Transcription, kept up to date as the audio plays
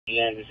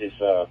And this is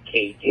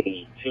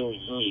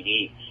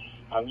KD2UED.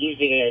 I'm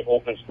using an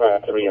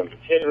Maxtrac300. I'm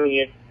tethering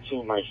it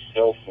to my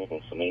cell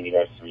phone, so maybe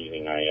that's the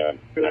reason I'm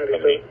not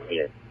coming in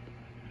clear.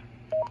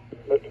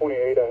 That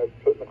 28 I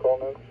had put in the call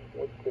notes.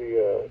 What's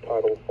the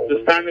title?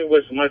 The timing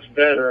was much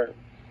better.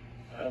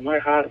 My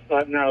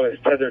hotspot now is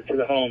tethered to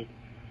the home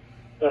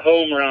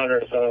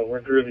router, so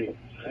we're groovy.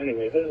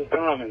 Anyway, this is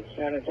Tom in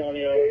San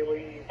Antonio,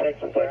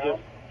 Texas. I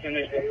just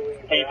finished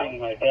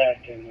painting my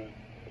deck and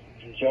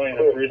enjoying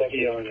the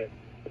brisky on it.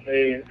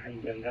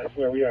 And that's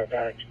where we are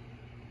back.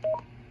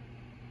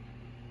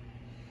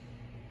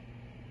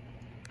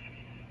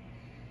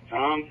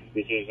 Tom,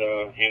 this is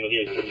Handle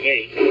here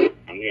today.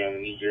 I'm here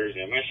in New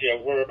Jersey. I'm actually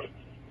at work.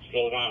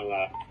 Slow down a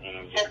lot, and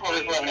I'm just.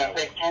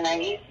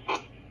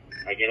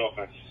 I get off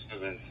at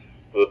 7.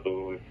 I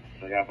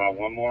got about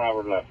 1 more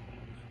hour left.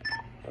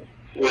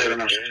 Wait a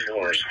minute.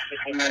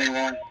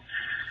 91.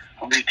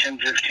 I'll be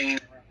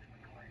 10:15.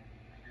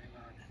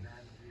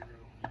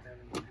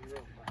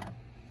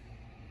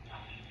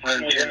 What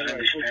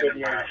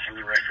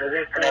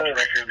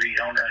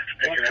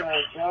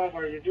job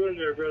are you doing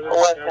there, brother?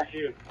 That's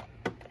you.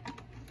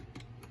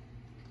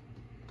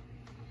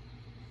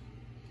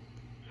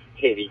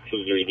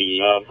 KD2UED.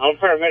 I'm a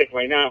paramedic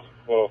right now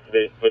for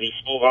these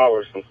 12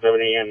 hours from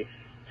 7 a.m.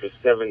 to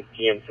 7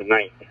 p.m.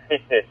 tonight.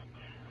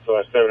 So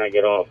at 7 I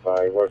get off.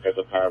 I work as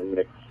a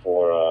paramedic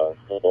for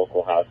the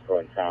local hospital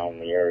in town in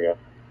the area,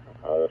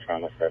 the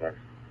trauma center.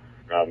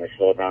 I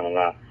slowed down a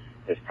lot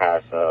this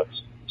past 2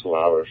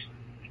 hours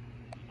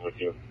with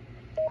you.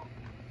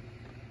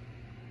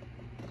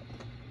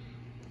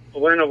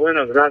 Bueno,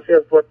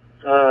 gracias por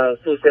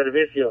su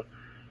servicio.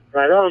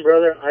 Right on,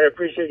 brother. I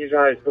appreciate you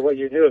guys for what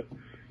you do,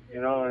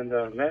 you know, and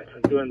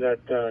doing that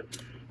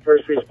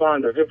first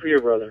responder. Good for you,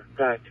 brother.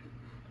 Back.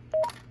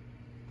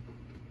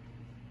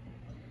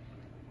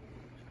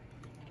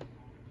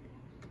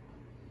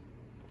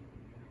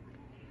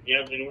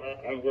 Yeah,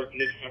 I've worked in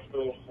this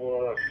hospital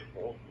for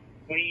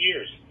 20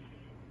 years.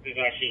 This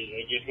actually,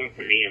 I just went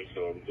for DM,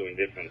 so I'm doing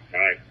this on the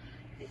side.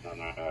 It's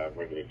not a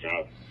regular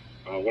job.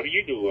 What do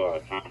you do,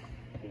 Tom?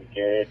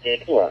 ¿Qué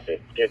tú haces?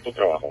 ¿Qué es tu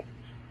trabajo?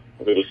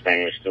 We do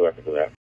Spanish too, I have to do that.